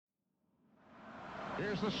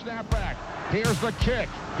Here's the snapback. Here's the kick.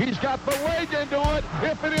 He's got the leg into it.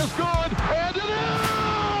 If it is good, and it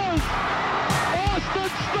is! Austin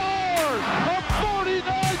scores! A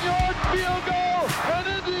 49-yard field goal,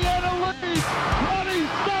 and Indiana leads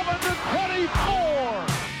 27-24.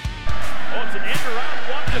 Oh, it's an end around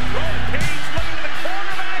one to throw. Page looking to the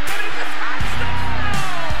quarterback, and it's a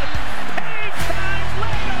touchdown! Page times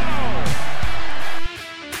Leno!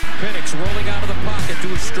 Penix rolling out of the pocket to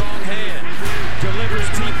a strong hand. Delivers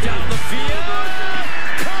deep down the field.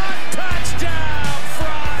 Caught, touchdown!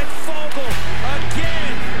 Fry Fogel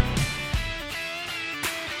again.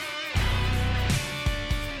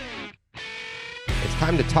 It's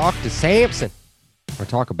time to talk to Samson, or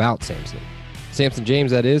talk about Samson. Samson James,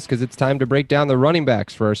 that is, because it's time to break down the running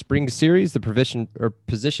backs for our spring series, the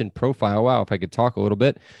position profile. Wow, if I could talk a little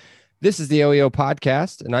bit. This is the LEO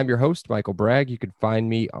podcast, and I'm your host, Michael Bragg. You can find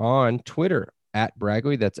me on Twitter at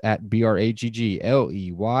Bragley. That's at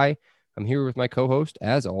BRAGGLEY. I'm here with my co-host,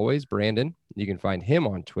 as always, Brandon. You can find him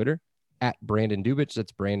on Twitter at Brandon Dubich.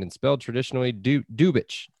 That's Brandon spelled traditionally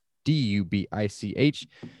Dubich, D-U-B-I-C-H.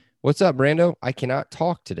 What's up, Brando? I cannot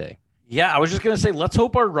talk today. Yeah, I was just going to say, let's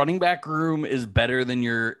hope our running back room is better than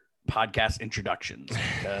your podcast introductions.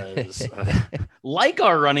 Because like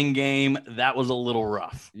our running game, that was a little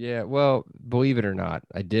rough. Yeah, well, believe it or not,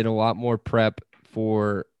 I did a lot more prep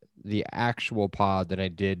for the actual pod than I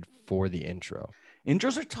did for the intro.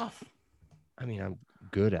 Intros are tough. I mean, I'm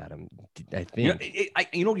good at them, I think.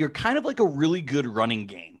 You're kind of like a really good running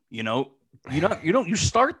game. You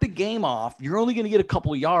start the game off, you're only going to get a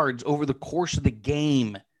couple of yards. Over the course of the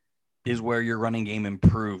game is where your running game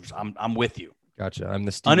improves. I'm with you. Gotcha. I'm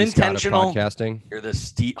the Stevie Scott of podcasting. You're the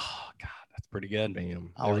Steve. Oh God, that's pretty good.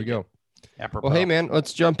 Bam. There we go. Apropos. Well, hey man,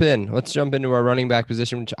 let's jump in. Let's jump into our running back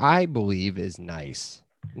position, which I believe is nice.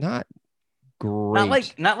 Not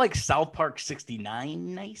great. Not like South Park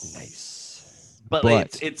 69. Nice. But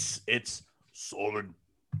like, it's solid.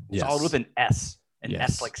 Yes. Solid with an S. An Yes.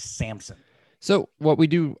 S like Samson. So what we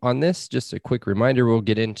do on this, just a quick reminder, we'll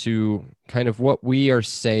get into kind of what we are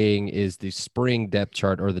saying is the spring depth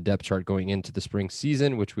chart, or the depth chart going into the spring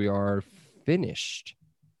season, which we are finished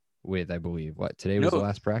with, I believe. Today was the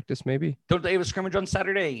last practice, maybe? Don't they have a scrimmage on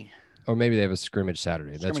Saturday? Or maybe they have a scrimmage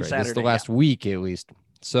Saturday. That's right. Saturday, This is the last week, at least.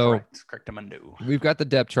 So correct. We've got the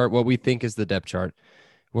depth chart, what we think is the depth chart.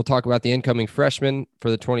 We'll talk about the incoming freshmen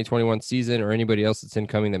for the 2021 season, or anybody else that's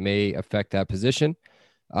incoming that may affect that position.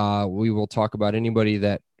 We will talk about anybody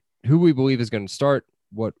who we believe is going to start,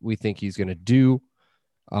 what we think he's going to do,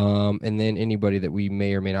 and then anybody that we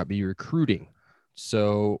may or may not be recruiting.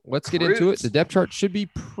 So let's get into it. The depth chart should be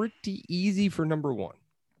pretty easy for number one.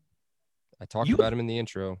 I talked about him in the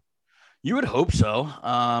intro. You would hope so.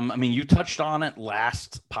 You touched on it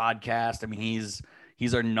last podcast. I mean, he's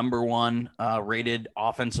our number one rated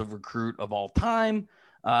offensive recruit of all time.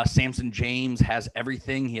 Samson James has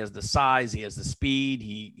everything. He has the size. He has the speed.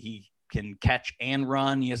 He can catch and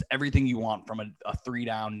run. He has everything you want from a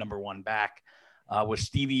 3-down number one back. With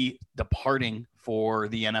Stevie departing for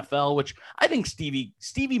the NFL, which I think Stevie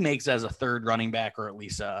makes as a third running back, or at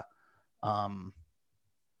least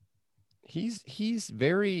he's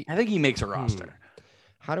very. I think he makes a roster.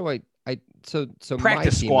 How do I so practice my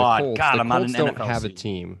team, squad? The Colts, God, I'm not an NFL. Don't have a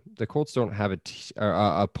team. The Colts don't have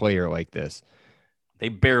a player like this. They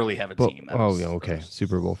barely have a team. Okay.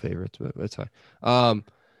 Super Bowl favorites, but that's fine.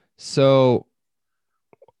 So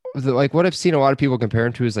what I've seen a lot of people compare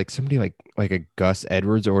him to is like somebody like a Gus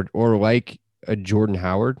Edwards or like a Jordan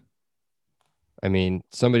Howard. I mean,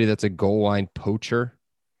 somebody that's a goal line poacher.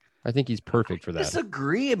 I think he's perfect for that. I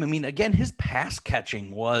disagree. I mean, again, his pass catching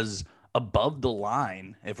was above the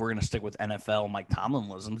line. If we're going to stick with NFL Mike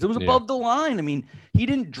Tomlinisms, it was above the line. I mean, he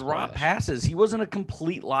didn't drop passes. He wasn't a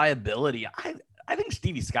complete liability. I think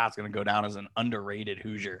Stevie Scott's going to go down as an underrated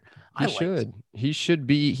Hoosier. He should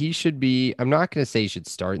be. I'm not going to say he should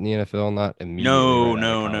start in the NFL, not immediately.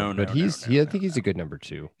 No. But I think he's a good number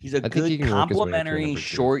two. He's a good complimentary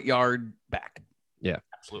short yard back. Yeah,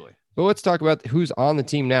 absolutely. But let's talk about who's on the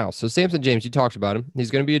team now. So Samson James, you talked about him.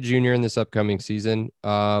 He's going to be a junior in this upcoming season.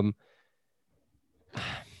 How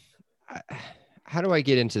do I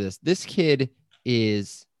get into this? This kid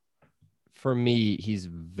is, for me, he's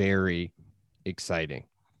very exciting.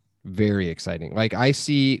 Very exciting. Like, I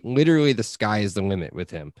see literally the sky is the limit with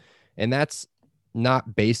him. And that's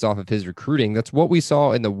not based off of his recruiting. That's what we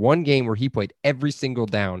saw in the one game where he played every single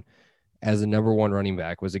down as a number one running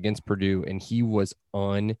back, was against Purdue, and he was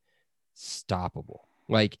unstoppable.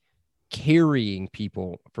 Like, carrying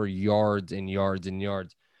people for yards and yards and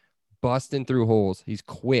yards, busting through holes. He's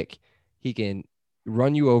quick. He can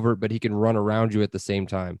run you over, but he can run around you at the same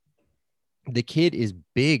time. The kid is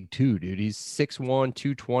big too, dude. He's 6'1",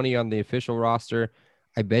 220 on the official roster.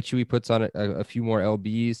 I bet you he puts on a few more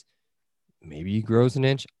LBs. Maybe he grows an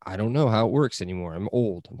inch. I don't know how it works anymore. I'm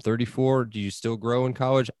old. I'm 34. Do you still grow in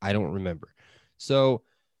college? I don't remember. So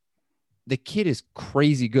the kid is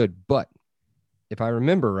crazy good. But if I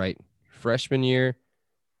remember right, freshman year,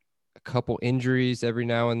 a couple injuries every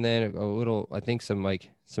now and then, a little, I think some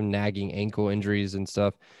nagging ankle injuries and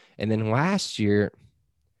stuff. And then last year,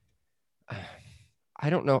 I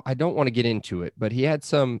don't know. I don't want to get into it, but he had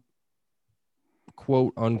some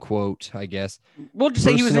quote unquote, I guess, We'll just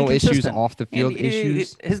say he was personal issues, inconsistent. off the field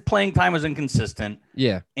issues. His playing time was inconsistent.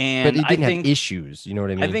 Yeah. And But he didn't I think have issues. You know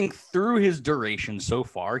what I mean? I think through his duration so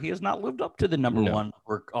far, he has not lived up to the number No. one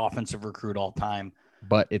offensive recruit all time.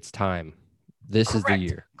 But it's time. This is the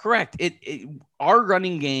year. Correct. Our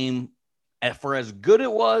running game, for as good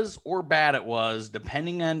it was or bad it was,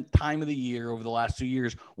 depending on time of the year over the last 2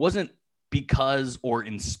 years, wasn't because or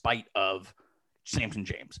in spite of Samson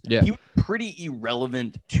James. Yeah. He was pretty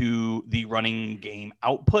irrelevant to the running game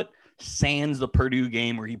output, sans the Purdue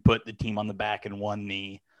game where he put the team on the back and won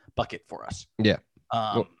the bucket for us. Yeah.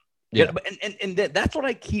 Yeah. And that's what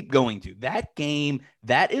I keep going to. That game,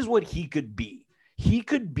 that is what he could be. He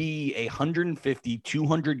could be a 150,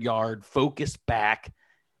 200-yard focused back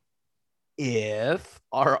if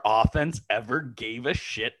our offense ever gave a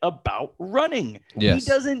shit about running. Yes. He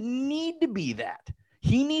doesn't need to be that.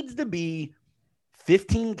 He needs to be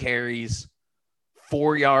 15 carries,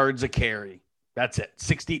 4 yards a carry. That's it.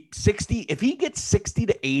 60. If he gets 60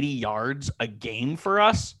 to 80 yards a game for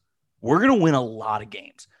us, we're going to win a lot of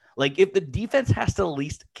games. Like if the defense has to at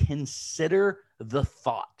least consider the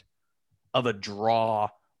thought of a draw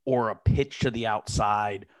or a pitch to the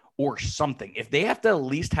outside or something, if they have to at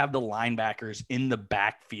least have the linebackers in the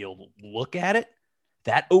backfield look at it,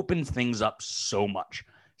 that opens things up so much.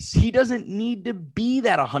 He doesn't need to be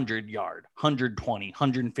that 100-yard, 120,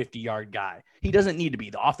 150-yard guy. He doesn't need to be.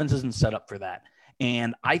 The offense isn't set up for that.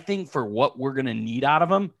 And I think for what we're going to need out of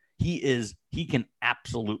him, he can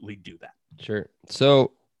absolutely do that. Sure.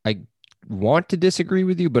 So I want to disagree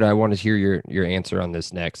with you, but I want to hear your answer on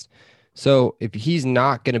this next. So if he's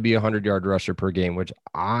not going to be a 100-yard rusher per game, which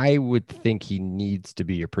I would think he needs to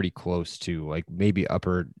be, or pretty close to, like maybe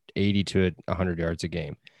upper 80 to 100 yards a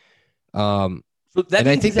game. So that and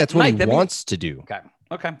I think that's what he wants to do.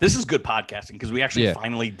 Okay. This is good podcasting because we actually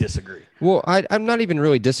finally disagree. Well, I'm not even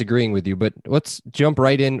really disagreeing with you, but let's jump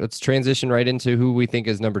right in. Let's transition right into who we think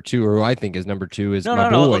is number 2, or who I think is number 2 is my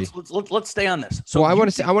boy. Let's stay on this. So I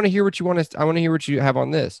want to hear what you have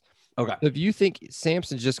on this. Okay. If you think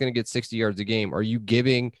Samson's just going to get 60 yards a game, are you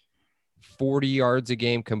giving 40 yards a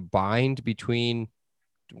game combined between,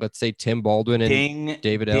 let's say, Tim Baldwin and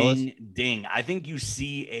David Ellis? Ding. I think you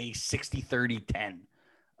see a 60-30-10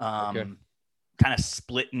 kind of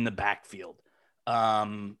split in the backfield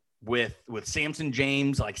with Samson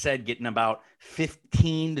James, like I said, getting about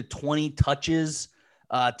 15 to 20 touches.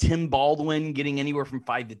 Tim Baldwin getting anywhere from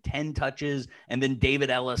 5 to 10 touches. And then David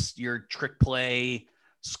Ellis, your trick play,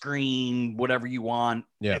 screen, whatever you want.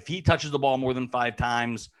 Yeah. If he touches the ball more than 5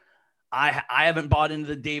 times, I haven't bought into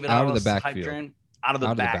the David Ellis type trend. Out of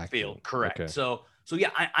the backfield. Correct. Okay. So yeah,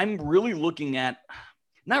 I'm really looking at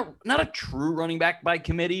not a true running back by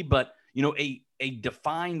committee, but a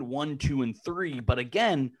defined 1, 2, and 3, but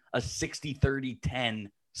again, a 60-30-10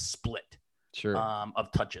 split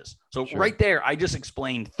of touches. So right there, I just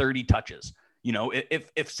explained 30 touches.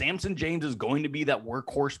 If Samson James is going to be that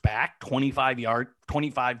workhorse back,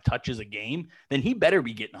 25 touches a game, then he better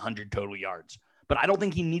be getting 100 total yards. But I don't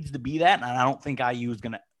think he needs to be that, and I don't think IU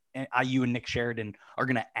and Nick Sheridan are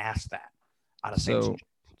going to ask that out of Samson James.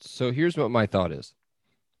 So here's what my thought is.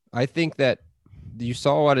 I think that you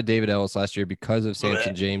saw a lot of David Ellis last year because of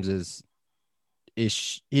Samson James's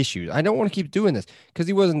issues. I don't want to keep doing this because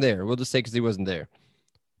he wasn't there. We'll just say because he wasn't there.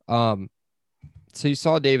 So you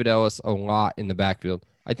saw David Ellis a lot in the backfield.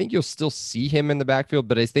 I think you'll still see him in the backfield,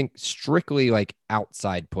 but I think strictly like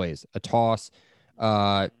outside plays, a toss,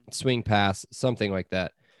 swing pass, something like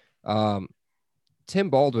that. Tim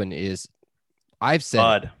Baldwin is, I've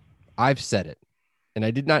said it, and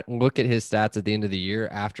I did not look at his stats at the end of the year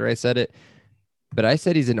after I said it, but I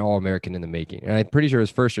said he's an All-American in the making. And I'm pretty sure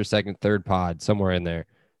his first or second, third pod, somewhere in there.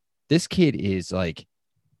 This kid is like,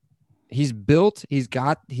 he's built. He's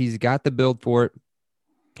got the build for it.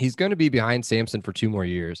 He's going to be behind Samson for 2 more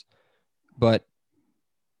years, but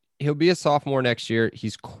he'll be a sophomore next year.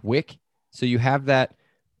 He's quick. So you have that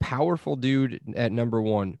powerful dude at number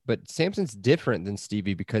 1, but Samson's different than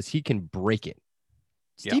Stevie because he can break it.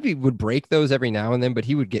 Stevie would break those every now and then, but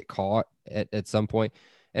he would get caught at some point.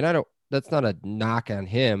 And that's not a knock on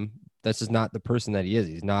him. That's just not the person that he is.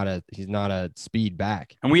 He's not a speed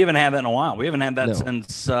back. And we haven't had that in a while. We haven't had that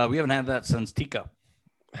No. since Tico.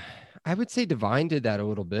 I would say Divine did that a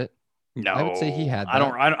little bit. No, I would say he had that.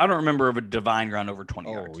 I don't remember of a Divine run over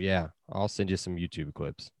 20 yards. Oh yeah, I'll send you some YouTube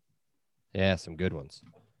clips. Yeah, some good ones.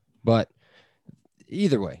 But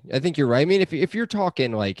either way, I think you're right. I mean, if you're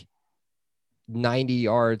talking like 90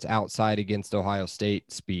 yards outside against Ohio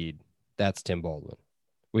State speed, that's Tim Baldwin.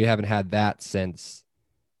 We haven't had that since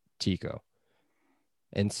Tico.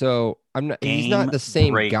 And so he's not the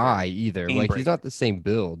same guy either. He's not the same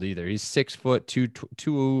build either. He's 6 foot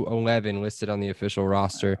 211 listed on the official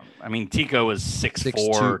roster. I mean, Tico is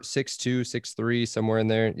 6'4", 6'2", 6'3", somewhere in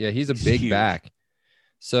there. Yeah, he's a big huge back.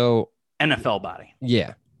 So NFL body.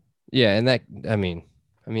 Yeah. Yeah. And that, I mean,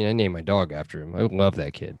 I named my dog after him. I love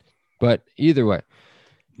that kid. But either way.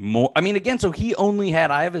 Again, so he only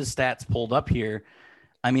had, I have his stats pulled up here.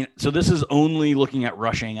 So this is only looking at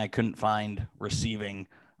rushing. I couldn't find receiving.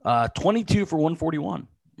 22 for 141.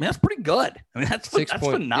 That's pretty good. That's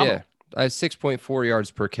phenomenal. Yeah, I have 6.4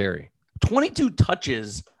 yards per carry. 22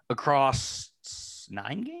 touches across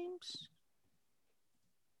 9 games.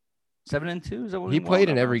 7 and 2. Is that what he played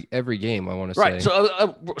in every game? I want to say. Right.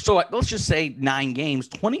 So let's just say 9 games.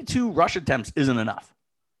 22 rush attempts isn't enough.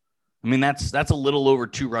 That's a little over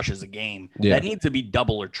 2 rushes a game. Yeah. That needs to be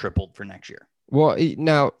double or tripled for next year. Well,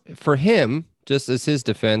 now for him, just as his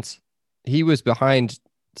defense, he was behind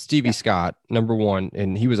Stevie Scott, number 1,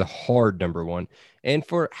 and he was a hard number 1. And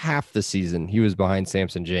for half the season, he was behind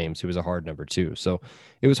Samson James, who was a hard number 2. So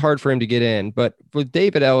it was hard for him to get in. But with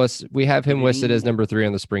David Ellis, we have him listed as number 3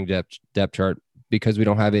 on the spring depth chart because we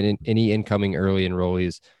don't have any incoming early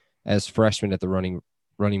enrollees as freshmen at the running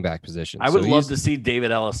back position. I would love to see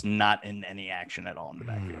David Ellis not in any action at all in the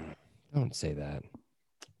backfield. Don't say that.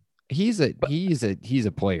 He's a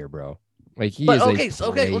player, bro. Like let's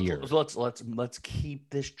keep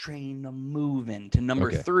this train moving to number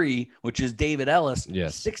 3, which is David Ellis.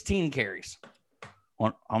 Yes, 16 carries.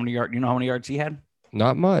 How many yards? You know how many yards he had?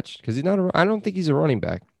 Not much, because he's not. I don't think he's a running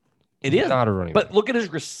back. He's not a running back. But look at his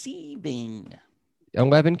receiving.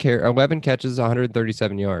 11 catches,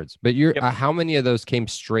 137 yards. But how many of those came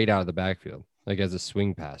straight out of the backfield, like as a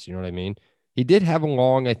swing pass? You know what I mean? He did have a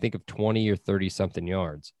long, I think, of 20 or 30 something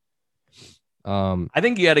yards. I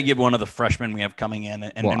think you got to give one of the freshmen we have coming in,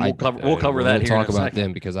 and we'll cover that here. Talk about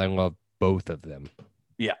them because I love both of them.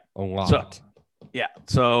 Yeah, a lot.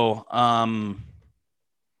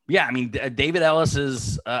 David Ellis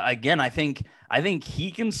is again. I think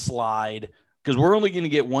he can slide because we're only going to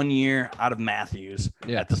get 1 year out of Matthews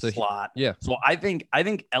at the slot. So I think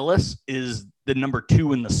Ellis is the number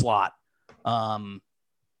 2 in the slot, and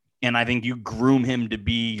I think you groom him to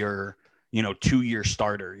be your 2-year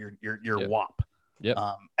starter, your WAP. Yep.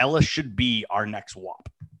 Ellis should be our next WAP.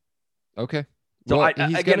 Okay. So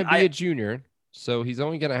he's going to be a junior, so he's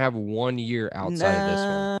only going to have 1 year outside of this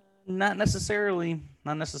one. Not necessarily.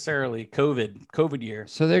 COVID year.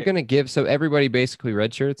 So they're going to give. So everybody basically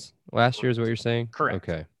red shirts last year is what you're saying? Correct.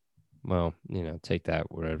 Okay. Well, take that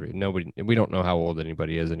whatever. We don't know how old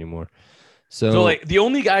anybody is anymore. So like the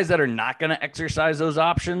only guys that are not going to exercise those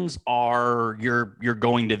options are you're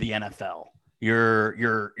going to the NFL,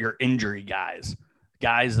 your injury guys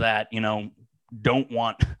that, don't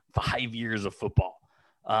want 5 years of football.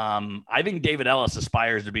 I think David Ellis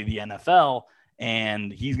aspires to be the NFL,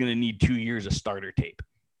 and he's going to need 2 years of starter tape.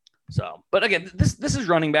 So, but again, this is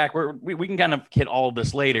running back. We can kind of hit all of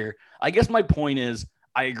this later. I guess my point is,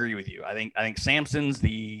 I agree with you. I think Samson's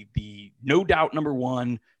the no doubt number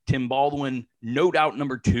 1. Tim Baldwin, no doubt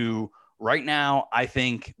number 2. Right now, I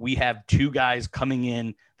think we have 2 guys coming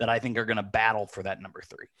in that I think are going to battle for that number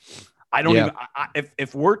 3. I don't even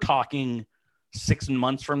if we're talking 6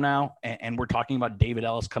 months from now and we're talking about David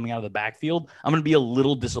Ellis coming out of the backfield, I'm going to be a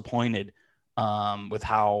little disappointed with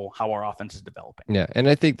how our offense is developing. Yeah, and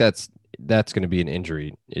I think that's going to be an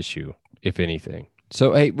injury issue, if anything.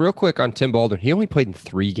 So, hey, real quick on Tim Baldwin, he only played in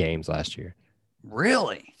 3 games last year.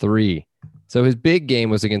 Really? 3. So his big game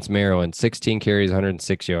was against Maryland, 16 carries,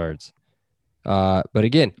 106 yards. But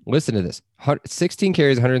again, listen to this. 16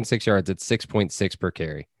 carries, 106 yards. It's 6.6 per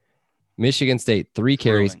carry. Michigan State, 3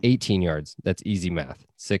 carries, 18 yards. That's easy math.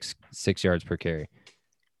 6 yards per carry.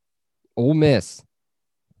 Ole Miss,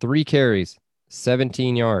 3 carries,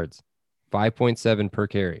 17 yards, 5.7 per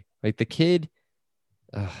carry. Like the kid,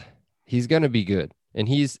 he's going to be good. And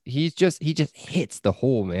he just hits the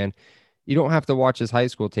hole, man. You don't have to watch his high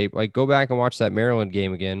school tape. Like, go back and watch that Maryland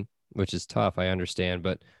game again, which is tough, I understand,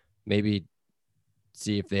 but maybe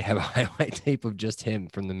see if they have a highlight tape of just him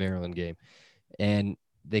from the Maryland game. And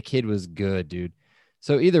the kid was good, dude.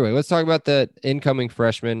 So either way, let's talk about the incoming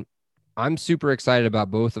freshman. I'm super excited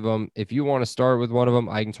about both of them. If you want to start with one of them,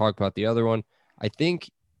 I can talk about the other one. I think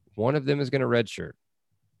one of them is going to redshirt.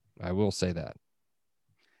 I will say that.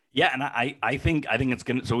 Yeah, and I think it's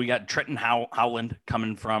gonna. So we got Trenton Howland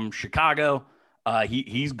coming from Chicago.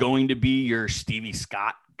 He's going to be your Stevie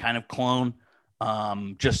Scott kind of clone.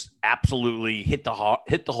 Just absolutely hit the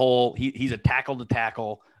hole. He's a tackle to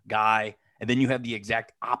tackle guy, and then you have the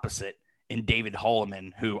exact opposite in David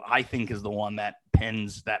Holloman, who I think is the one that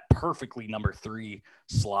pins that perfectly number 3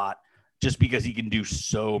 slot, just because he can do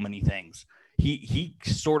so many things. He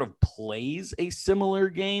sort of plays a similar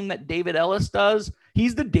game that David Ellis does.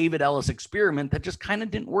 He's the David Ellis experiment that just kind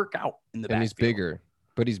of didn't work out in the backfield. And he's bigger,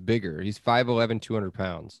 but he's bigger. He's 5'11", 200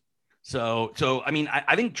 pounds. So I mean,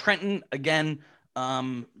 I think Trenton, again,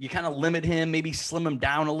 you kind of limit him, maybe slim him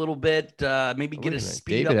down a little bit, maybe get his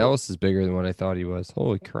speed David up. Ellis is bigger than what I thought he was.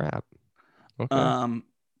 Holy crap. Okay.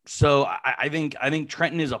 So I think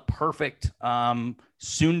Trenton is a perfect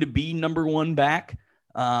soon to be number 1 back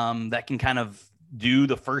that can kind of do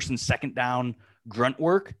the first and second down grunt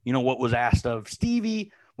work. You know, what was asked of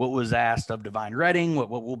Stevie, what was asked of Divine Redding, what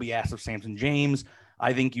will be asked of Samson James.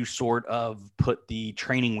 I think you sort of put the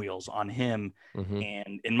training wheels on him. Mm-hmm.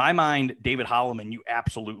 And in my mind, David Holloman, you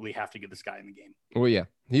absolutely have to get this guy in the game. Well, yeah,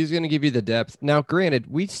 he's going to give you the depth. Now, granted,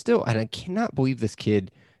 and I cannot believe this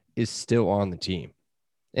kid is still on the team.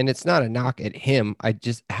 And it's not a knock at him.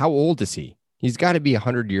 How old is he? He's got to be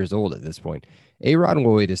 100 years old at this point. A-Rod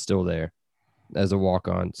Lloyd is still there as a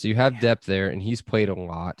walk-on. So you have depth there, and he's played a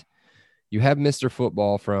lot. You have Mr.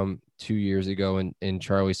 Football from 2 years ago in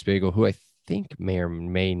Charlie Spiegel, who I think may or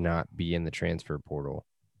may not be in the transfer portal.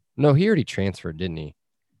 No, he already transferred, didn't he?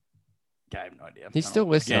 I have no idea. He's still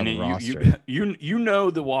listed on the roster. You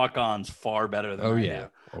know the walk-ons far better than I do.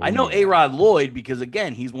 Oh, I know A-Rod Lloyd because,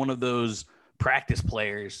 again, he's one of those practice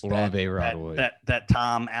players that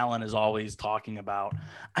Tom Allen is always talking about.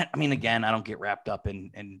 I mean, again, I don't get wrapped up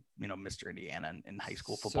in Mr. Indiana in high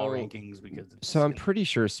school football rankings because. So I'm pretty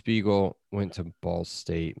sure Spiegel went to Ball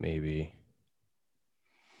State, maybe.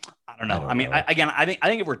 I don't know. I mean, I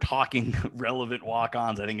think if we're talking relevant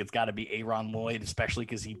walk-ons, I think it's got to be A-Rod Lloyd, especially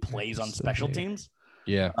because he plays on special teams.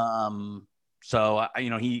 Yeah. So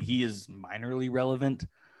he is minorly relevant.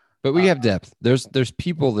 But we have depth. There's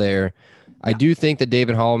people there. Yeah. I do think that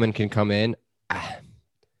David Holloman can come in.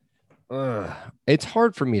 It's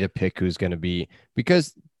hard for me to pick who's going to be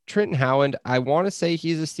because Trenton Howland, I want to say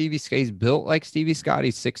he's a Stevie Scott. He's built like Stevie Scott.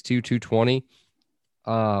 He's 6'2", 220.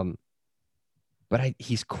 But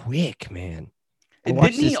he's quick, man. And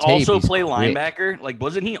didn't he also play linebacker? Like,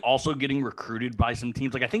 wasn't he also getting recruited by some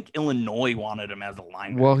teams? Like, I think Illinois wanted him as a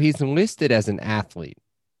linebacker. Well, he's enlisted as an athlete.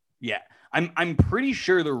 Yeah. I'm pretty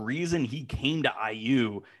sure the reason he came to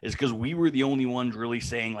IU is because we were the only ones really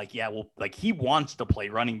saying like, yeah, well, like he wants to play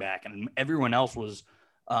running back, and everyone else was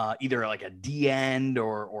either like a D end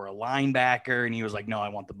or a linebacker, and he was like, no, I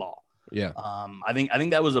want the ball. Yeah. I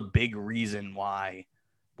think that was a big reason why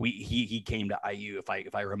he came to IU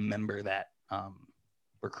if I remember that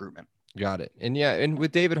recruitment. Got it. And yeah, and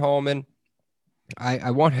with David Holloman,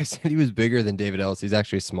 I said he was bigger than David Ellis. He's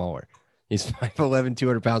actually smaller. He's 5'11",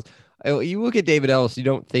 200 pounds. You look at David Ellis, you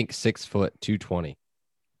don't think 6 foot, 220.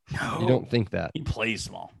 No, you don't think that. He plays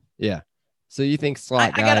small. Yeah. So you think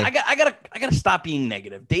slot guy. I gotta stop being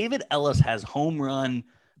negative. David Ellis has home run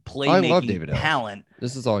playmaking talent.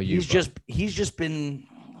 This is all you. He's just been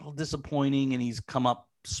a little disappointing, and he's come up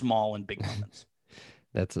small in big moments.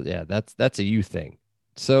 That's a you thing.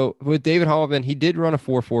 So with David Holloman, he did run a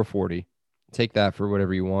 4.40. Take that for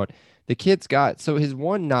whatever you want. The kid's so his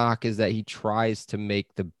one knock is that he tries to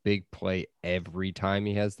make the big play every time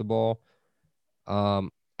he has the ball.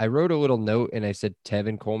 I wrote a little note and I said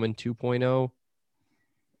Tevin Coleman 2.0.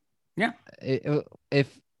 Yeah.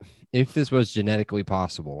 If this was genetically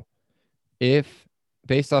possible,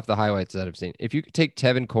 based off the highlights that I've seen, if you could take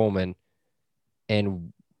Tevin Coleman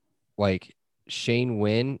and like Shane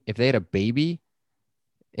Wynn, if they had a baby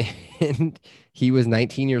and he was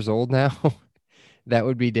 19 years old now, that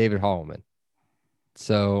would be David Holloman.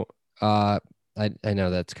 So I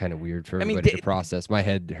know that's kind of weird for everybody to process. My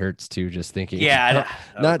head hurts too just thinking. Yeah.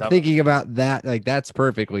 Not thinking about that. Like that's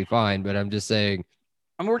perfectly fine, but I'm just saying.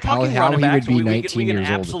 I mean, we're talking running backs. We can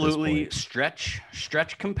absolutely old stretch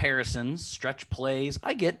comparisons, stretch plays.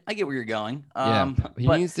 I get where you're going. He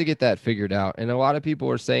needs to get that figured out. And a lot of people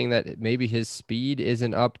are saying that maybe his speed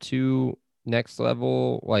isn't up to next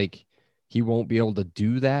level. Like he won't be able to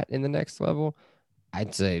do that in the next level.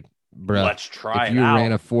 I'd say, bro, let's try. If you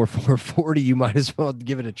ran a 4.40, you might as well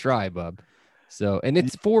give it a try, bub. So, and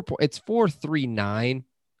it's 4.39.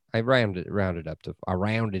 I rounded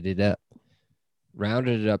it up.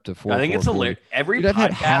 rounded it up to 4. I think it's hilarious. Every Dude, I've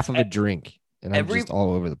had podcast, half of a drink, and I'm just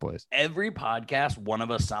all over the place. Every podcast, one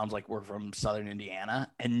of us sounds like we're from Southern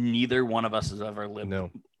Indiana, and neither one of us has ever lived.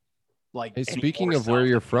 No. Like, hey, speaking of where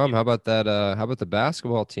you're from, how about that? How about the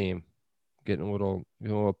basketball team getting a little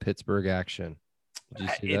Pittsburgh action? Did you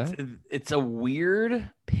see that? It's a weird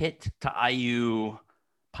Pitt to IU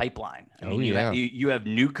pipeline. I mean, you have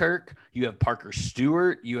Newkirk, you have Parker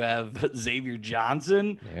Stewart, you have Xavier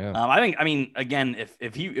Johnson. Yeah. I mean, again,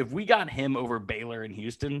 if we got him over Baylor and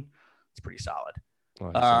Houston, it's pretty solid.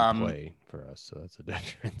 Well, he's gonna play for us, so that's a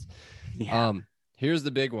difference. Yeah. Here's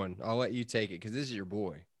the big one. I'll let you take it because this is your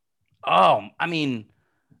boy. Oh, I mean,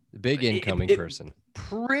 the big incoming person.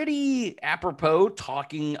 Pretty apropos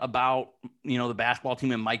talking about, the basketball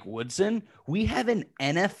team and Mike Woodson. We have an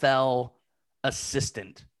NFL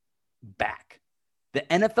assistant back. The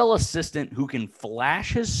NFL assistant who can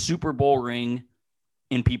flash his Super Bowl ring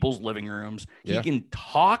in people's living rooms. Yeah. He can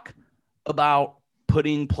talk about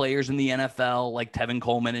putting players in the NFL like Tevin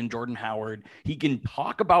Coleman and Jordan Howard. He can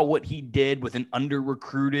talk about what he did with an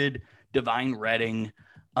under-recruited Divine Redding.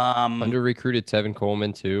 Under-recruited Tevin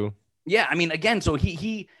Coleman too. Yeah, I mean, again, so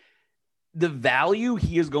the value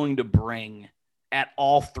he is going to bring at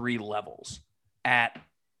all three levels, at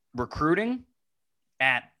recruiting,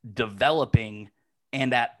 at developing,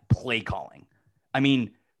 and at play calling. I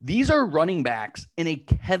mean, these are running backs in a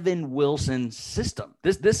Kevin Wilson system.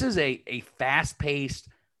 This is a fast-paced,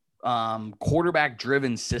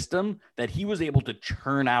 quarterback-driven system that he was able to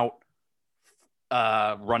churn out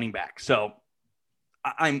running back. So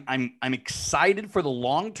I'm excited for the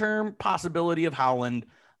long-term possibility of Howland.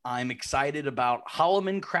 I'm excited about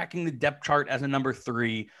Holloman cracking the depth chart as a number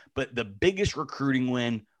 3, but the biggest recruiting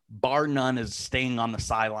win, bar none, is staying on the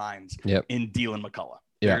sidelines in Deland McCullough.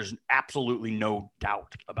 Yeah. There's absolutely no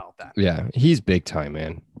doubt about that. Yeah, he's big time,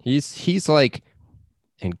 man. He's like,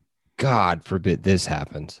 and God forbid this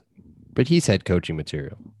happens, but he's head coaching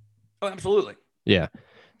material. Oh, absolutely. Yeah.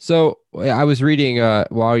 So I was reading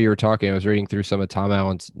while you were talking, I was reading through some of Tom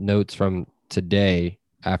Allen's notes from today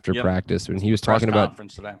after practice when he was talking about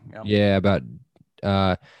today. about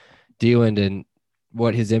Deland and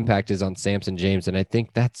what his impact is on Samson James, and I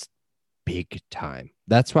think that's big time.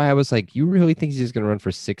 That's why I was like, you really think he's going to run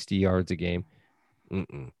for 60 yards a game?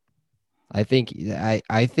 I think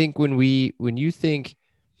when you think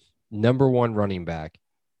number 1 running back,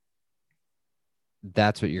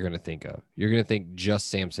 that's what you're going to think of. You're going to think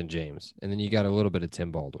just Samson James, and then you got a little bit of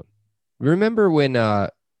Tim Baldwin. Remember when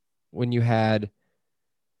you had,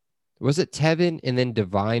 was it Tevin and then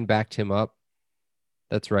Divine backed him up?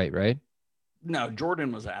 That's right? No,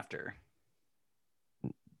 Jordan was after.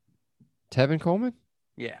 Tevin Coleman?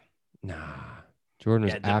 Yeah. Nah. Jordan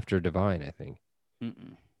was after Divine, I think.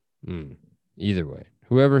 Either way.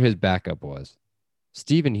 Whoever his backup was.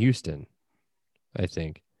 Stephen Houston, I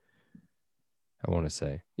think. I want to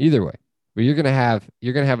say. Either way. But you're gonna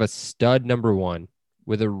have a stud number 1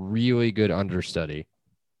 with a really good understudy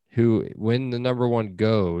who, when the number 1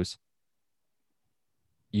 goes,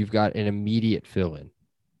 you've got an immediate fill-in.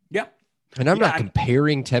 Yep. And I'm not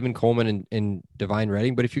comparing Tevin Coleman and Divine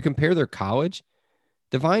Redding, but if you compare their college,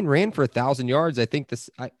 Divine ran for 1,000 yards. I think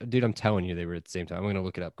dude, I'm telling you, they were at the same time. I'm going to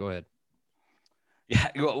look it up. Go ahead. Yeah.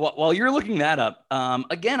 While you're looking that up,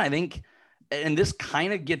 again, I think, and this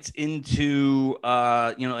kind of gets into,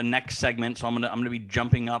 a next segment. So I'm going to be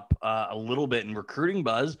jumping up a little bit in recruiting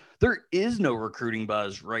buzz. There is no recruiting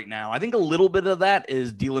buzz right now. I think a little bit of that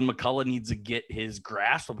is Deland McCullough needs to get his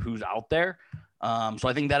grasp of who's out there. So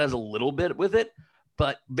I think that has a little bit with it,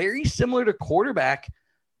 but very similar to quarterback.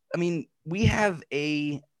 I mean, we have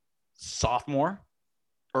a sophomore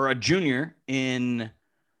or a junior in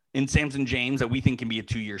Samson James that we think can be a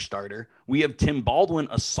 2-year starter. We have Tim Baldwin,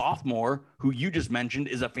 a sophomore, who you just mentioned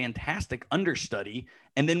is a fantastic understudy.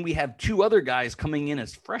 And then we have 2 other guys coming in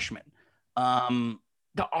as freshmen.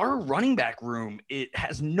 Our running back room, it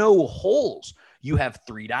has no holes. You have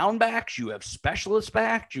 3 down backs, you have specialist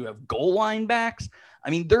backs, you have goal line backs. I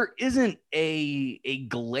mean, there isn't a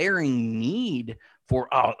glaring need for,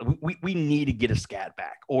 we need to get a scat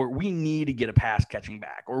back, or we need to get a pass catching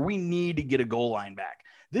back, or we need to get a goal line back.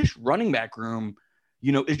 This running back room,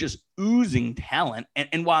 is just oozing talent.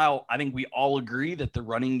 And while I think we all agree that the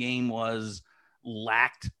running game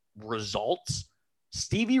lacked results,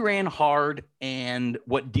 Stevie ran hard, and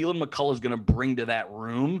what Deland McCullough is going to bring to that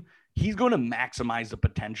room, he's going to maximize the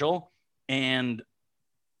potential. And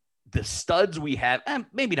the studs we have,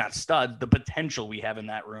 maybe not studs, the potential we have in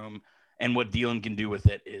that room and what Deland can do with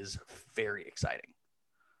it is very exciting.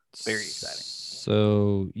 Very exciting.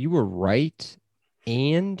 So you were right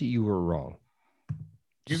and you were wrong.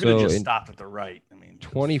 You could have So just in stopped at the right. I mean,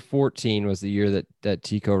 2014 was the year that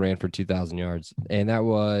Tico ran for 2,000 yards, and that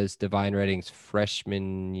was Divine Redding's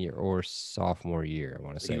freshman year or sophomore year, I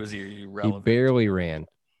want to say. he was He irrelevant. barely ran.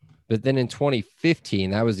 But then in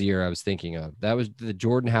 2015, that was the year I was thinking of. That was the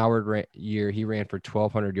Jordan Howard year. He ran for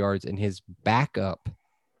 1,200 yards, and his backup,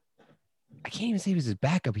 I can't even say it was his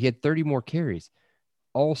backup. He had 30 more carries.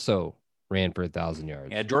 Also ran for 1,000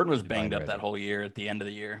 yards. Yeah, Jordan was Divine banged up Redding. that whole year at the end of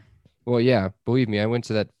the year. Well, yeah, believe me, I went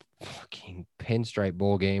to that fucking Pinstripe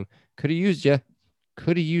Bowl game. Could have used you.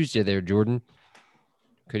 Could have used you there, Jordan.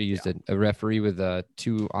 Could have used a referee with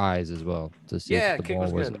 2 eyes as well to see if the kick ball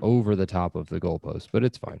was was good. over the top of the goalpost, but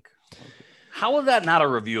it's fine. How is that not a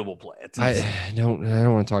reviewable play? It's I don't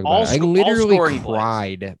want to talk All about it. I sco- all literally scoring plays.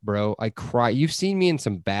 cried, bro. I cried. You've seen me in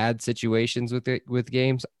some bad situations with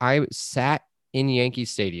games. I sat in Yankee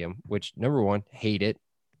Stadium, which number 1, hate it.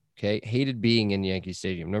 Okay, hated being in Yankee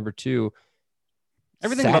Stadium. Number 2,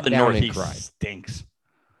 everything sat about the down and Northeast cried. stinks.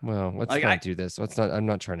 Well, let's Like, not do this. Let's not. I'm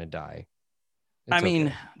not trying to die. I It's mean,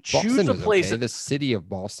 okay. choose Boston a was place. okay. The city of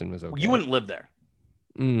Boston was okay. You wouldn't live there.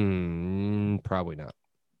 Probably not.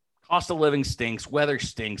 Cost of living stinks. Weather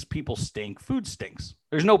stinks. People stink. Food stinks.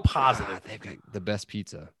 There's no positive. They've got the best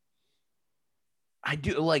pizza. I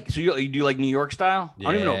do like. So you do like New York style? I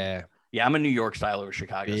don't even know. Yeah, Yeah, I'm a New York style over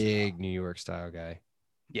Chicago big style. New York style guy.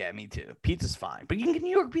 Yeah, me too. Pizza's fine, but you can get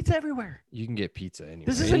New York pizza everywhere. You can get pizza anywhere.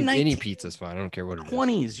 This is a any pizza's fine. I don't care what it is.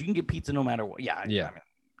 20s, you can get pizza no matter what. Yeah. Yeah.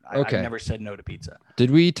 I Okay. never said no to pizza. Did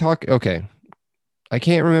we talk? Okay. I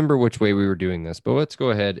can't remember which way we were doing this, but let's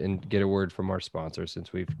go ahead and get a word from our sponsor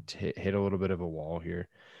since we've hit a little bit of a wall here.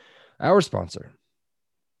 Our sponsor.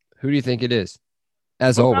 Who do you think it is?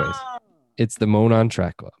 As always, it's the Monon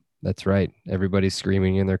Track Club. That's right. Everybody's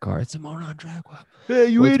screaming in their car. It's the Monon Track Club. Hey,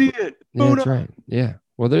 you What's- idiot! Yeah, that's right. Yeah.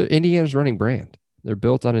 Well, they're Indiana's running brand. They're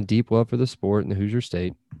built on a deep love for the sport and the Hoosier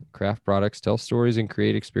State. Craft products tell stories and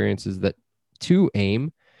create experiences that to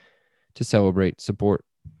aim to celebrate, support,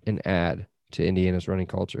 and add to Indiana's running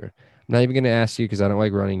culture. I'm not even going to ask you because I don't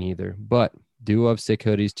like running either, but do love sick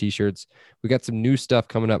hoodies, t-shirts. We got some new stuff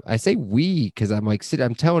coming up. I say we because I'm like,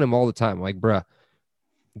 I'm telling him all the time, like, bruh,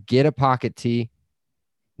 get a pocket tee,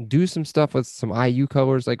 do some stuff with some IU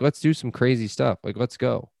colors. Like, let's do some crazy stuff. Like, let's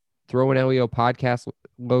go. Throw an LEO podcast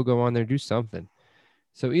logo on there. Do something.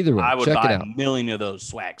 So either way, I would check buy it out a million of those.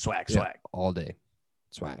 Swag. Yeah, all day.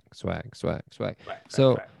 Swag. Swag,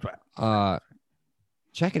 So, swag.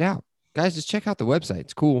 Check it out, guys. Just check out the website.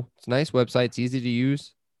 It's cool. It's a nice website. It's easy to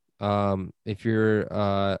use. If you're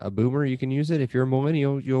a boomer, you can use it. If you're a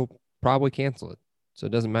millennial, you'll probably cancel it. So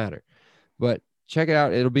it doesn't matter. But check it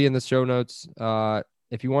out. It'll be in the show notes.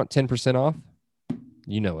 If you want 10% off,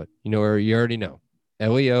 you know it. You already know.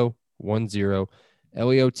 LEO10,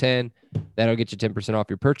 LEO10. That'll get you 10% off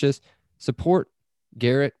your purchase. Support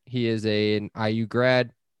Garrett. He is an IU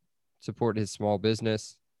grad. Support his small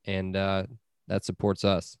business, and that supports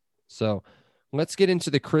us. So let's get into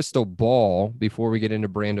the crystal ball before we get into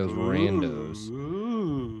Brando's randos.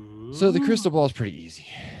 So the crystal ball is pretty easy.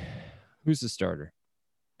 Who's the starter?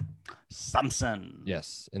 Samson.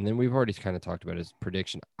 Yes. And then we've already kind of talked about his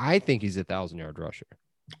prediction. I think he's a 1,000-yard rusher.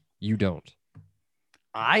 You don't.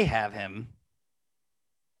 I have him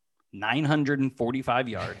 945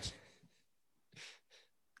 yards,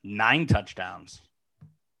 9 touchdowns,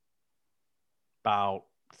 about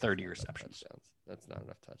 30 receptions. Touchdowns. That's not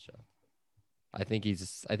enough touchdowns. I think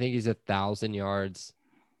he's 1,000 yards,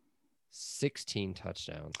 16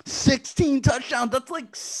 touchdowns. 16 touchdowns. That's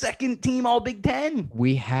like second team all Big Ten.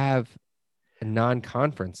 We have a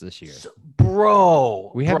non-conference this year.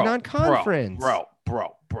 Bro. We have bro, non-conference. Bro.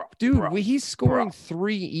 Dude, bro, he's scoring bro.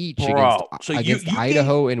 3 each Bro. against, So against you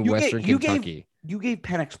Idaho gave- and you Western gave- you gave- Kentucky. You gave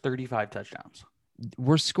Penix 35 touchdowns.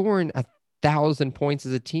 We're scoring 1,000 points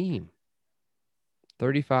as a team.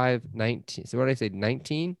 35, 19. So what did I say?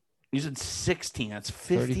 19? You said 16. That's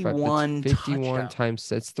 35, 51 that's 51 touchdowns. times.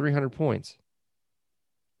 That's 300 points.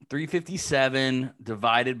 357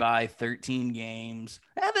 divided by 13 games.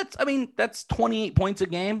 That's 28 points a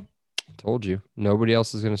game. Told you. Nobody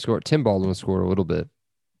else is going to score. Tim Baldwin scored a little bit.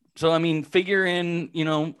 So, figure in,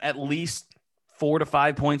 at least 4 to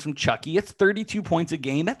 5 points from Chucky. It's 32 points a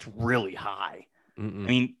game. That's really high.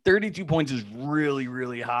 32 points is really,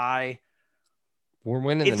 really high. We're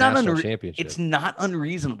winning It's the not national championship. It's not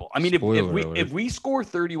unreasonable. If we score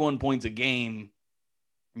 31 points a game,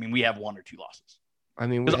 we have 1 or 2 losses. I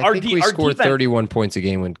 'Cause think we scored defense- 31 points a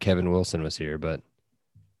game when Kevin Wilson was here, but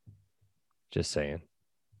just saying.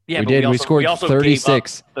 Yeah, We but did. We scored also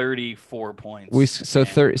 36. gave up 34 points.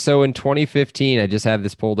 So in 2015, I just have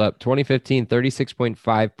this pulled up. 2015,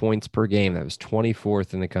 36.5 points per game. That was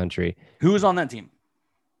 24th in the country. Who was on that team?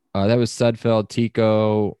 That was Sudfeld,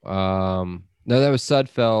 Tico. No, that was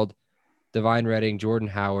Sudfeld, Divine Redding, Jordan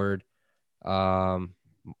Howard,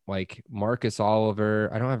 like Marcus Oliver.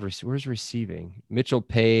 I don't have where's receiving? Mitchell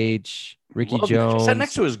Page, Ricky Jones. Sat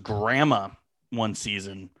next to his grandma one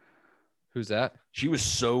season. Who's that? She was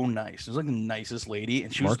so nice. It was like the nicest lady,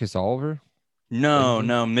 and she was Marcus Oliver.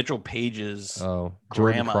 No, Mitchell Page's. Jordan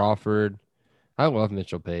grandma. Crawford. I love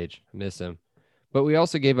Mitchell Page. I miss him. But we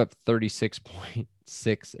also gave up 36.6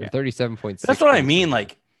 or 37.6. That's what I mean.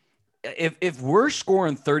 Like, if we're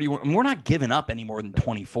scoring 31, we're not giving up any more than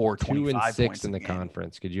 24, 25 2 and 6 points in the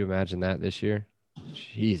conference. Could you imagine that this year?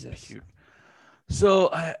 Jesus. Dude. So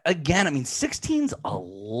again, I mean, 16's a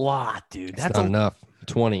lot, dude. That's not enough.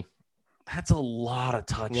 20. That's a lot of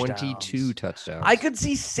touchdowns. 22 touchdowns. I could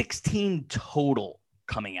see 16 total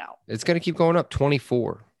coming out. It's going to keep going up.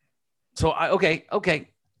 24. So okay.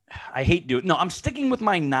 I hate doing. No, I'm sticking with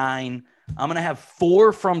my 9. I'm going to have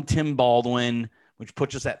 4 from Tim Baldwin, which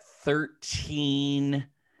puts us at 13.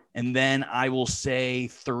 And then I will say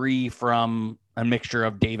 3 from a mixture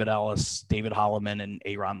of David Ellis, David Holloman, and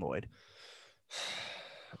Aaron Lloyd.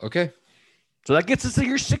 Okay. So that gets us to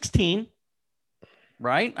your 16,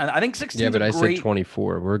 right? I think 16. Yeah, but I said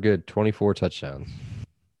 24. We're good. 24 touchdowns,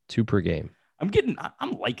 2 per game. I'm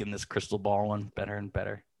liking this crystal ball one better and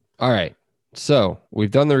better. All right. So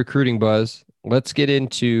we've done the recruiting buzz. Let's get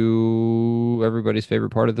into everybody's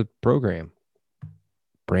favorite part of the program.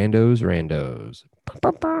 Brando's Randos.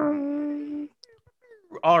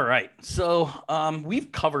 All right. So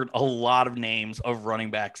we've covered a lot of names of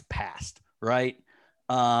running backs past, right?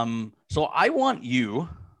 So I want you,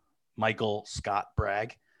 Michael Scott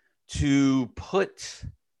Bragg, to put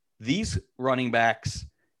these running backs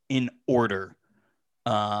in order.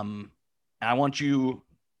 I want you,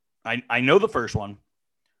 I know the first one.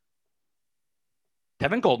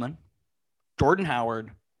 Tevin Coleman, Jordan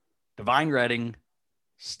Howard, Divine Redding,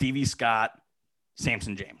 Stevie Scott,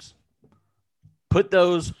 Samson James. Put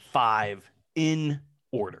those 5 in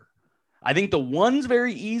order. I think the 1's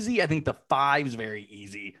very easy. I think the 5's very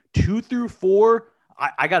easy. 2 through 4,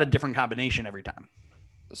 I got a different combination every time.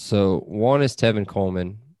 So 1 is Tevin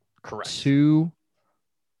Coleman. Correct. 2.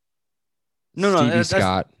 No, Stevie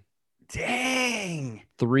Scott. Dang.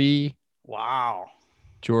 3. Wow.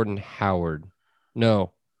 Jordan Howard.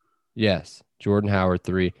 No. Yes. Jordan Howard,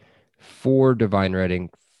 3. 4, Divine Redding.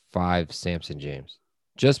 5, Samson James.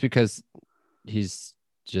 Just because he's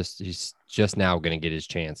just now going to get his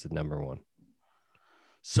chance at number 1.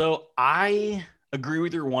 So I agree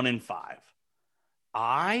with your 1 and 5.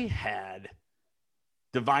 I had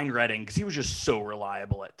Divine Redding because he was just so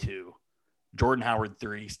reliable at 2. Jordan Howard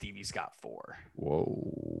 3, Stevie Scott 4.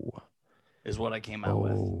 Whoa. Is what I came out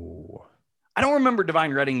with. I don't remember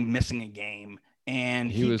Divine Redding missing a game,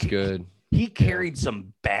 and he was good. He carried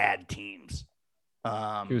some bad teams.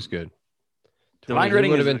 He was good. Divine Redding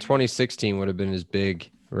would have been 2016 would have been his big,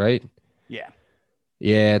 right? Yeah.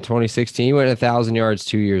 Yeah, 2016 he went 1,000 yards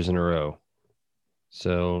 2 years in a row.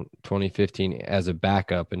 So 2015 as a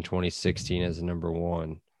backup and 2016 as a number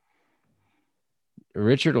 1.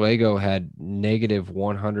 Richard Lego had negative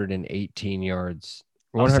 118 yards,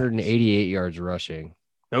 188 yards rushing.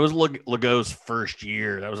 That was Legault's first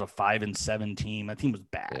year. That was a 5-7 team. That team was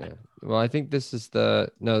bad. Yeah. Well, I think this was the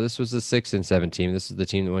 6-7 team. This is the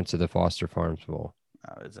team that went to the Foster Farms Bowl.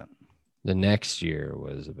 No, it isn't. The next year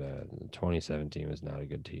was bad. 2017 was not a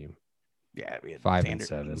good team. Yeah, we had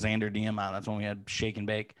 5-7. Xander Diamont. That's when we had Shake and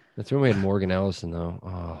Bake. That's when we had Morgan Ellison, though.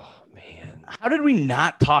 Oh man, how did we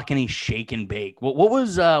not talk any Shake and Bake? What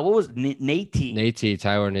was Nate?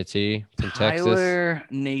 Tyler Nate from Texas. Tyler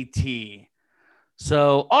Nate.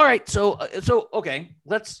 So all right, so okay,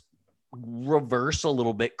 let's reverse a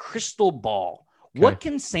little bit. Crystal ball. Okay. What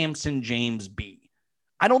can Samson James be?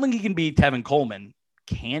 I don't think he can be Tevin Coleman.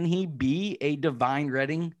 Can he be a Divine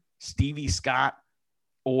Redding, Stevie Scott,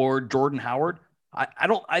 or Jordan Howard?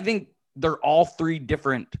 I think they're all 3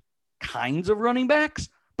 different kinds of running backs,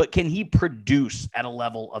 but can he produce at a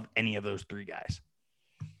level of any of those 3 guys?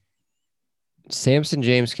 Samson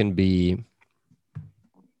James can be.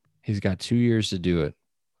 He's got 2 years to do it.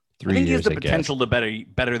 3 years, I think he has the potential to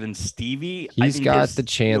better than Stevie. He's got the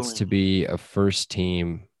chance to be a first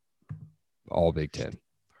team All Big Ten.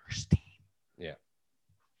 First team. Yeah.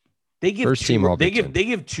 They give first team All Big Ten. They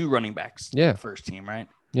give 2 running backs. Yeah. First team, right?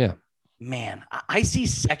 Yeah. Man, I see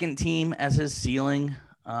second team as his ceiling.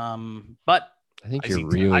 But I think you're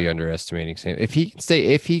really underestimating Sam. If he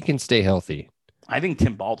can stay healthy. I think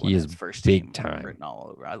Tim Baldwin is first big team time written all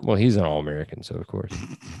over. Well, he's an All-American, so of course.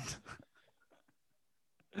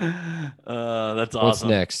 That's awesome. What's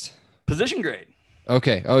next? Position grade.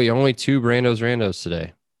 Okay. Oh, you only 2 Randos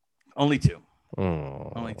today. Only two.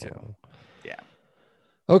 Oh. Only two. Yeah.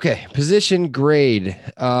 Okay. Position grade.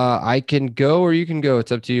 I can go or you can go.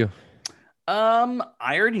 It's up to you.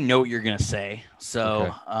 I already know what you're gonna say.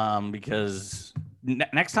 So, Okay. because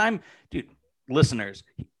next time, dude, listeners,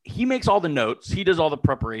 he makes all the notes. He does all the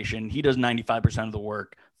preparation. He does 95% of the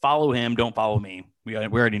work. Follow him. Don't follow me. We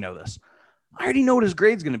already know this. I already know what his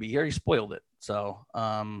grade's gonna be. He already spoiled it. So,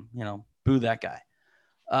 boo that guy.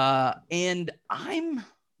 And I'm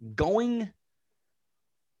going.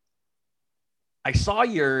 I saw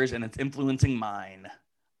yours, and it's influencing mine.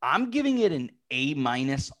 I'm giving it an A-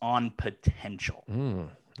 on potential.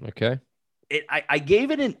 Okay. I gave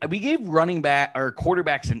it we gave running back or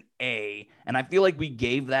quarterbacks an A, and I feel like we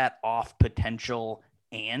gave that off potential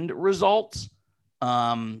and results.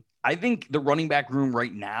 I think the running back room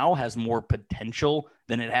right now has more potential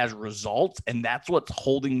than it has results, and that's what's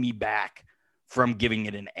holding me back from giving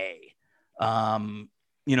it an A.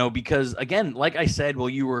 Because again, like I said, while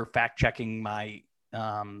you were fact checking my,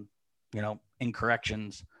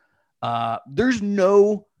 incorrections, there's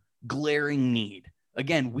no glaring need.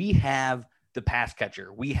 Again, we have the pass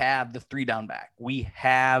catcher. We have the 3-down back. We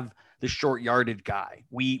have the short yardage guy.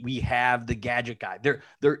 We have the gadget guy.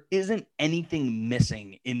 There isn't anything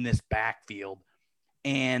missing in this backfield.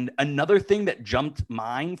 And another thing that jumped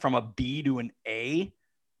mine from a B to an A-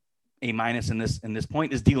 in this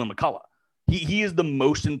point is Dylan McCullough. He is the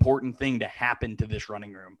most important thing to happen to this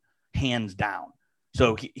running room, hands down.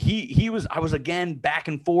 So I was again back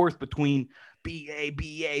and forth between BA,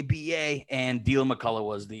 and Dylan McCullough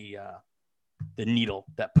was the needle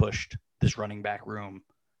that pushed this running back room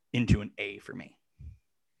into an A for me.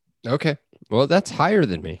 Okay. Well, that's higher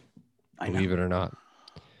than me. I Believe know. it or not.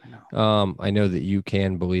 I know. I know that you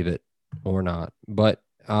can believe it or not, but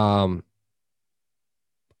I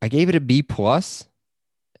gave it a B+,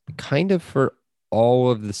 kind of for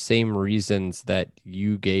all of the same reasons that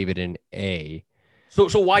you gave it an A. So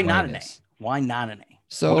why not an A? Why not an A?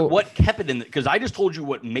 So what kept it in? Because I just told you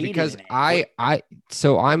what made because it an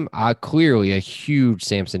A. I'm clearly a huge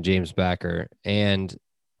Samson James backer and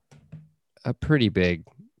a pretty big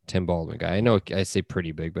Tim Baldwin guy. I know I say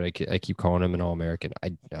pretty big, but I keep calling him an All-American. I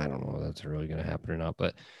don't know if that's really going to happen or not,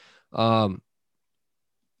 but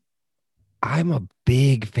I'm a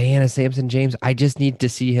big fan of Samson James. I just need to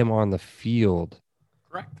see him on the field.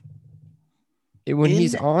 Correct. When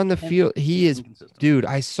he's on the field, he is, dude,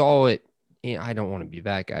 I saw it. I don't want to be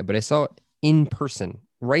that guy, but I saw it in person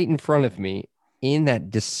right in front of me in that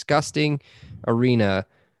disgusting arena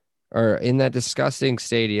or in that disgusting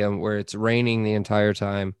stadium where it's raining the entire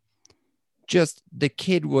time. Just the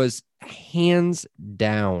kid was hands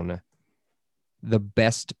down the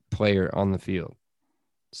best player on the field.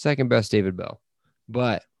 Second best, David Bell.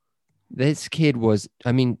 But this kid was,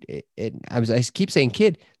 I mean, I keep saying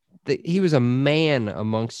kid, he was a man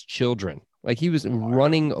amongst children. Like he was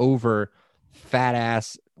running over fat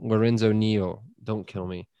ass Lorenzo Neal. Don't kill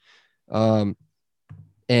me.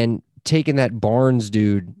 And taking that Barnes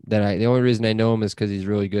dude the only reason I know him is because he's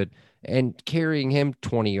really good and carrying him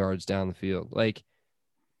 20 yards down the field. Like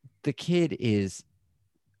the kid is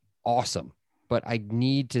awesome, but I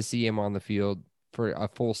need to see him on the field for a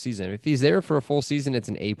full season. If he's there for a full season, it's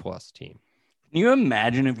an A+ team. Can you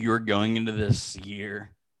imagine if you were going into this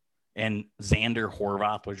year and Xander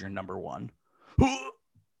Horvath was your number one?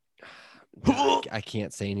 I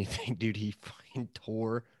can't say anything, dude. He fucking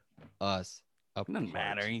tore us up. Doesn't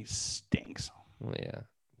matter. He stinks. Well, yeah,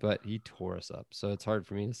 but he tore us up, so it's hard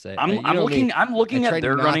for me to say. I'm looking at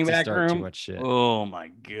their running back room. Too much shit. Oh my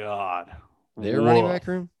god, their running back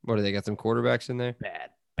room. What do they got? Some quarterbacks in there? Bad.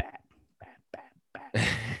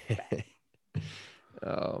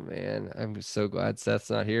 Oh man, I'm so glad Seth's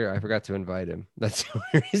not here. I forgot to invite him. That's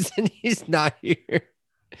the reason he's not here.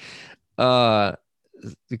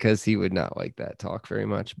 Because he would not like that talk very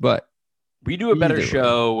much. But we do a better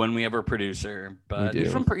show when we have a producer. But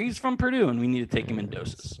he's from Purdue, and we need to take him in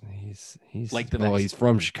doses. He's like he's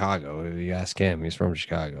from Chicago. If you ask him, he's from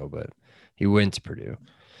Chicago, but he went to Purdue.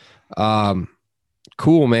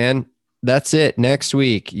 Cool, man. That's it. Next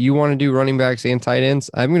week, you want to do running backs and tight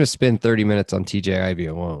ends? I'm going to spend 30 minutes on TJ Ivy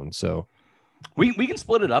alone. So we can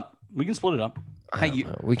split it up. We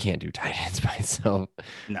can't do tight ends by itself.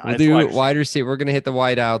 No, we'll do wide receiver. We're going to hit the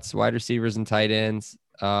wide outs, wide receivers, and tight ends.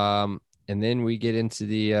 And then we get into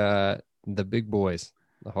the big boys,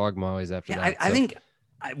 the hog mollies after that. I think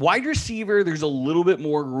wide receiver, there's a little bit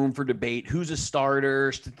more room for debate. Who's a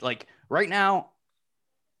starter? Like right now,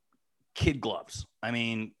 kid gloves. I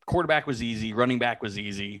mean, quarterback was easy. Running back was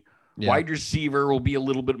easy. Yeah. Wide receiver will be a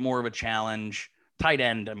little bit more of a challenge. Tight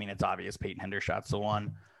end, I mean, it's obvious. Peyton Hendershot's the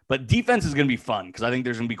one. But defense is going to be fun because I think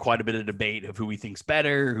there's going to be quite a bit of debate of who we think's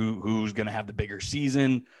better, who's going to have the bigger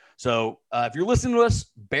season. So if you're listening to us,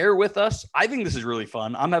 bear with us. I think this is really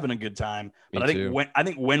fun. I'm having a good time. But I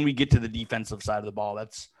think when we get to the defensive side of the ball,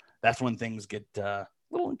 that's when things get a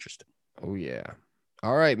little interesting. Oh yeah.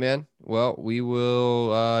 All right, man. Well, we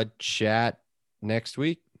will chat next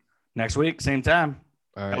week. Next week, same time.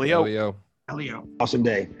 All right, Elio. Awesome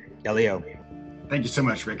day. Elio. Thank you so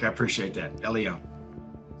much, Rick. I appreciate that. Elio.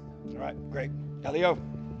 All right, great. Elio.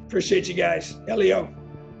 Appreciate you guys. Elio.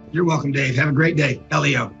 You're welcome, Dave. Have a great day.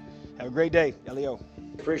 Elio. Have a great day. Elio.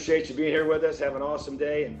 Appreciate you being here with us. Have an awesome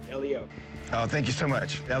day. And Elio. Oh, thank you so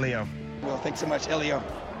much. Elio. Well, thanks so much, Elio.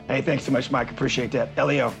 Hey, thanks so much, Mike. Appreciate that.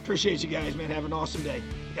 Elio. Appreciate you guys, man. Have an awesome day.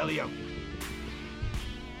 Elio.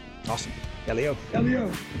 Awesome. Elio.